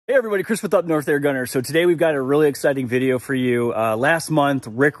Hey everybody, Chris with Up North Air Gunner. So today we've got a really exciting video for you. Last month,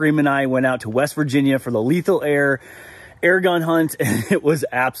 Rick, Reem, and I went out to West Virginia for the Lethal Air gun hunt, and it was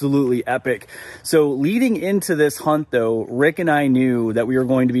absolutely epic. So leading into this hunt though, Rick and I knew that we were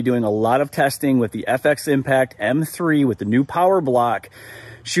going to be doing a lot of testing with the FX Impact M3 with the new power block,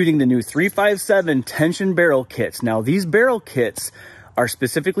 shooting the new 357 tension barrel kits. Now these barrel kits are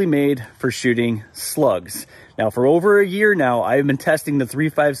specifically made for shooting slugs. Now, for over a year now, I've been testing the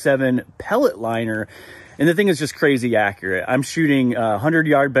 357 pellet liner, and the thing is just crazy accurate. I'm shooting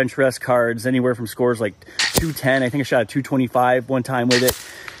 100-yard bench rest cards, anywhere from scores like 210. I think I shot a 225 one time with it.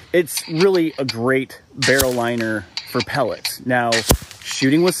 It's really a great barrel liner for pellets. Now,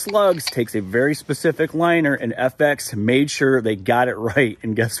 shooting with slugs takes a very specific liner, and FX made sure they got it right,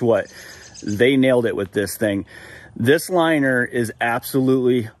 and guess what? They nailed it with this thing. This liner is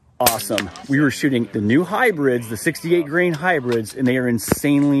absolutely awesome. We were shooting the new hybrids, the 68 grain hybrids, and they are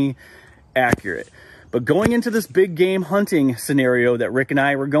insanely accurate. But going into this big game hunting scenario that Rick and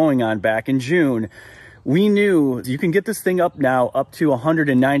I were going on back in June, we knew you can get this thing up now up to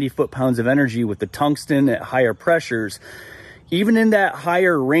 190 foot-pounds of energy with the tungsten at higher pressures. Even in that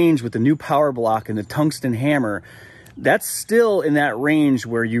higher range with the new power block and the tungsten hammer, that's still in that range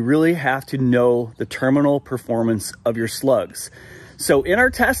where you really have to know the terminal performance of your slugs. So in our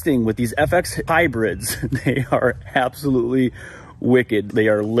testing with these FX hybrids, they are absolutely wicked. They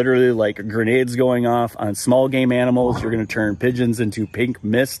are literally like grenades going off on small game animals. You're going to turn pigeons into pink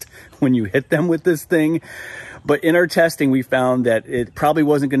mist when you hit them with this thing. But in our testing, we found that it probably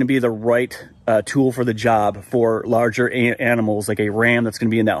wasn't going to be the right tool for the job for larger animals, like a ram that's going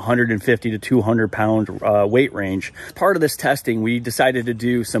to be in that 150 to 200 pound weight range. Part of this testing, we decided to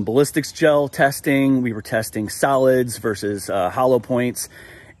do some ballistics gel testing. We were testing solids versus hollow points,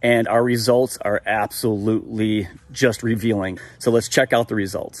 and our results are absolutely just revealing. So let's check out the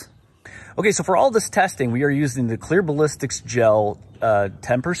results. Okay, so for all this testing, we are using the clear ballistics gel 10%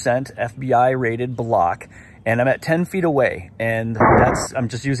 FBI rated block. And I'm at 10 feet away, and I'm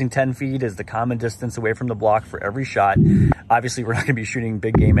just using 10 feet as the common distance away from the block for every shot. Obviously, we're not gonna be shooting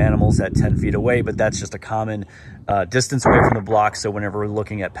big game animals at 10 feet away, but that's just a common distance away from the block. So whenever we're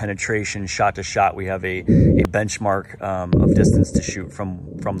looking at penetration shot to shot, we have a benchmark of distance to shoot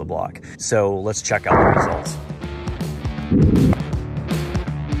from the block. So let's check out the results.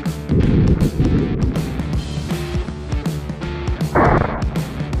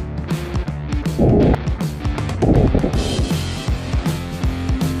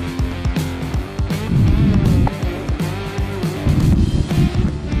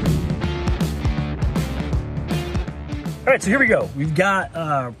 All right, so here we go. We've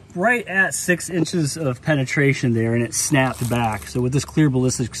got right at 6 inches of penetration there, and it snapped back. So with this clear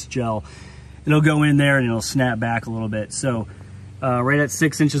ballistics gel, it'll go in there and it'll snap back a little bit. So right at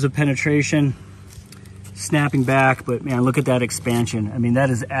 6 inches of penetration, snapping back, but man, look at that expansion. I mean, that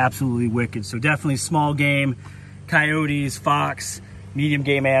is absolutely wicked. So definitely small game, coyotes, fox, medium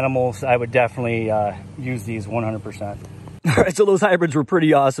game animals, I would definitely use these 100%. All right, so those hybrids were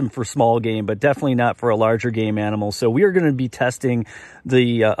pretty awesome for small game, but definitely not for a larger game animal. So we are going to be testing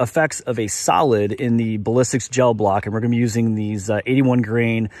the effects of a solid in the ballistics gel block, and we're going to be using these 81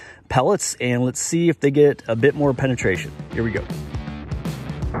 grain pellets, and let's see if they get a bit more penetration. Here we go.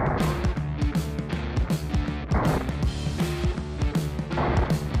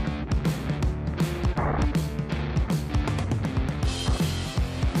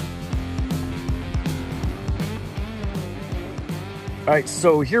 All right,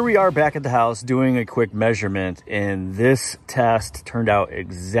 so here we are back at the house doing a quick measurement, and this test turned out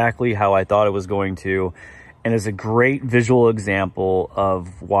exactly how I thought it was going to, and is a great visual example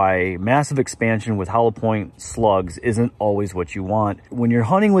of why massive expansion with hollow point slugs isn't always what you want. When you're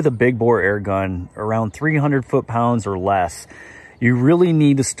hunting with a big bore air gun around 300 foot-pounds or less, you really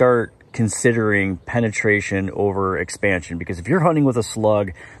need to start considering penetration over expansion, because if you're hunting with a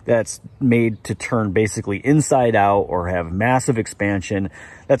slug that's made to turn basically inside out or have massive expansion,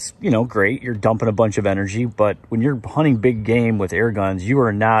 that's, you know, great, you're dumping a bunch of energy. But when you're hunting big game with air guns, you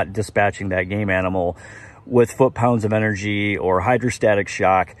are not dispatching that game animal with foot-pounds of energy or hydrostatic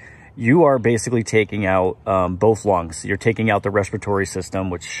shock. You are basically taking out both lungs. You're taking out the respiratory system,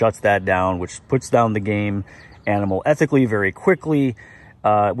 which shuts that down, which puts down the game animal ethically very quickly.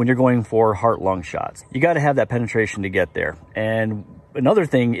 When you're going for heart-lung shots, you got to have that penetration to get there. And another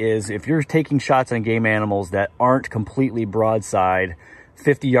thing is, if you're taking shots on game animals that aren't completely broadside,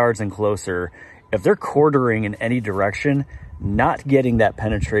 50 yards and closer, if they're quartering in any direction, not getting that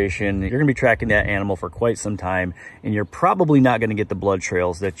penetration, you're going to be tracking that animal for quite some time, and you're probably not going to get the blood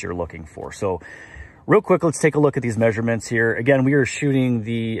trails that you're looking for. So Real quick, let's take a look at these measurements here. Again, we are shooting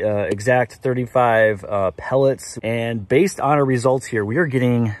the exact 35 pellets, and based on our results here, we are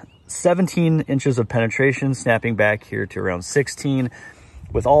getting 17 inches of penetration, snapping back here to around 16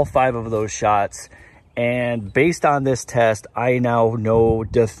 with all 5 of those shots. And based on this test, I now know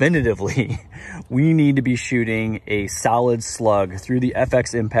definitively we need to be shooting a solid slug through the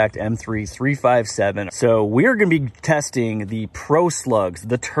FX Impact M3 357. So we're going to be testing the Pro Slugs,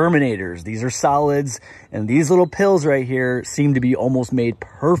 the Terminators. These are solids, and these little pills right here seem to be almost made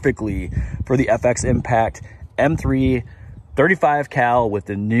perfectly for the FX Impact M3 35 cal with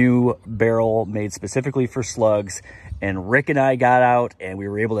the new barrel made specifically for slugs. And Rick and I got out and we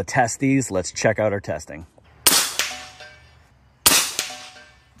were able to test these. Let's check out our testing.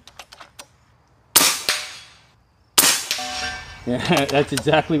 Yeah, that's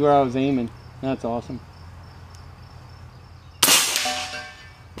exactly where I was aiming. That's awesome.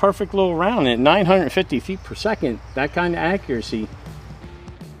 Perfect little round at 950 feet per second. That kind of accuracy.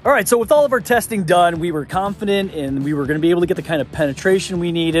 All right, so with all of our testing done, we were confident and we were going to be able to get the kind of penetration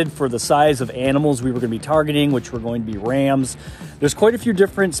we needed for the size of animals we were going to be targeting, which were going to be rams. There's quite a few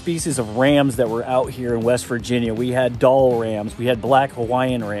different species of rams that were out here in West Virginia. We had doll rams, we had black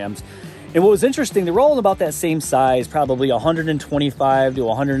Hawaiian rams. And what was interesting, they were all about that same size, probably 125 to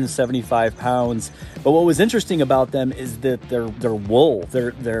 175 pounds. But what was interesting about them is that their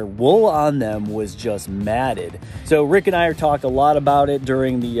wool on them was just matted. So Rick and I talked a lot about it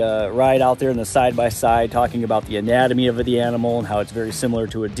during the ride out there in the side-by-side, talking about the anatomy of the animal and how it's very similar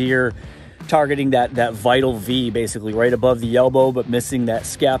to a deer, targeting that vital V basically right above the elbow, but missing that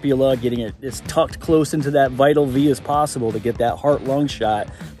scapula, getting it as tucked close into that vital V as possible to get that heart-lung shot,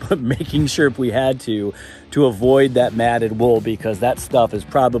 but making sure if we had to avoid that matted wool, because that stuff is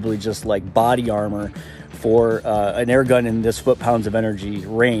probably just like body armor for an air gun in this foot-pounds of energy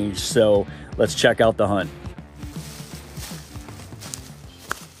range. So let's check out the hunt.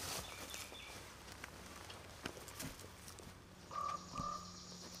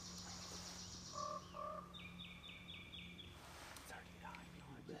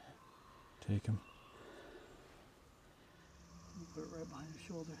 Take him. Put it right behind his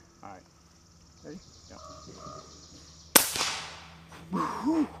shoulder. All right. Ready? Yeah.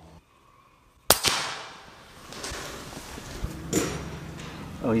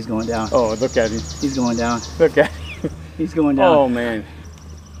 Oh, he's going down. Oh, look at him. He's going down. Look at him. He's going down. Oh, man.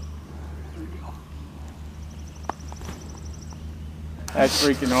 That's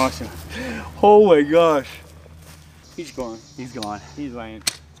freaking awesome. Oh my gosh. He's gone. He's gone. He's laying.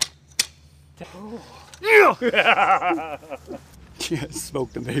 Oh. Yeah! Yeah,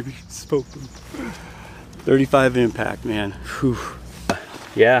 smoked him, baby. Smoked him. 35 impact, man. Whew.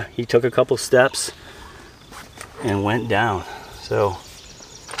 Yeah, he took a couple steps and went down. So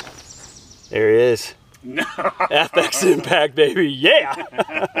there he is. FX Impact, baby.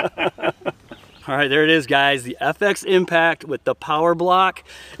 Yeah! All right, there it is, guys. The FX Impact with the power block.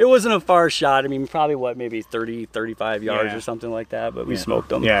 It wasn't a far shot. I mean, probably what, maybe 30, 35 yards or something like that, but we smoked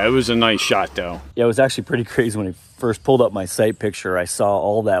them. Yeah, it was a nice shot, though. Yeah, it was actually pretty crazy when I first pulled up my sight picture. I saw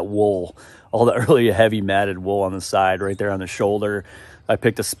all that wool, all the early heavy matted wool on the side right there on the shoulder. I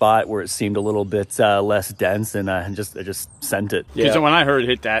picked a spot where it seemed a little bit less dense, and I just sent it. Because when I heard it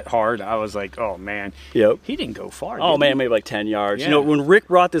hit that hard, I was like, oh, man. Yep. He didn't go far. Oh, man, maybe like 10 yards. Yeah. You know, when Rick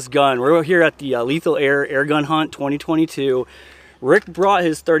brought this gun, we're here at the Lethal Air Gun Hunt 2022. Rick brought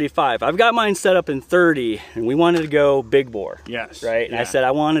his 35. I've got mine set up in 30, and we wanted to go big bore. Yes. Right? And I said,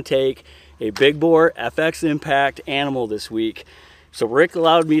 I want to take a big bore FX Impact animal this week. So Rick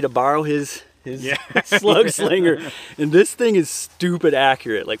allowed me to borrow his slug slinger, and this thing is stupid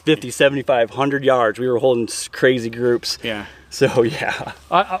accurate, like 50, 75, 100 yards. We were holding crazy groups. Yeah. So yeah.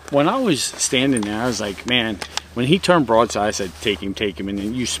 When I was standing there, I was like, man, when he turned broadside, I said, take him, and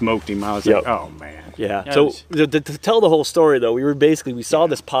then you smoked him. I was like, oh man. Yeah. That So was... to tell the whole story though, we saw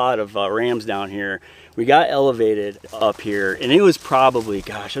this pod of rams down here. We got elevated up here, and it was probably,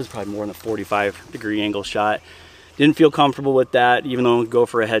 gosh, it was probably more than a 45-degree angle shot. Didn't feel comfortable with that, even though we go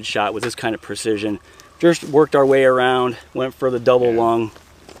for a headshot with this kind of precision. Just worked our way around, went for the double lung.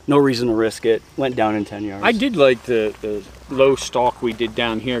 No reason to risk it. Went down in 10 yards. I did like the low stalk we did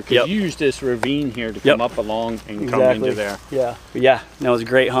down here, because you used this ravine here to come up along and come into there. Yeah. But yeah, that was a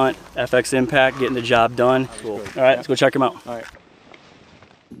great hunt. FX Impact, getting the job done. Cool. All right, let's go check him out. All right.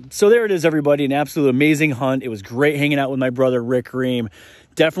 So there it is, everybody. An absolute amazing hunt. It was great hanging out with my brother, Rick Ream.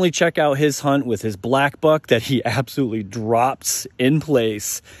 Definitely check out his hunt with his black buck that he absolutely drops in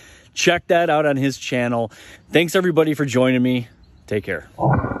place. Check that out on his channel. Thanks, everybody, for joining me. Take care.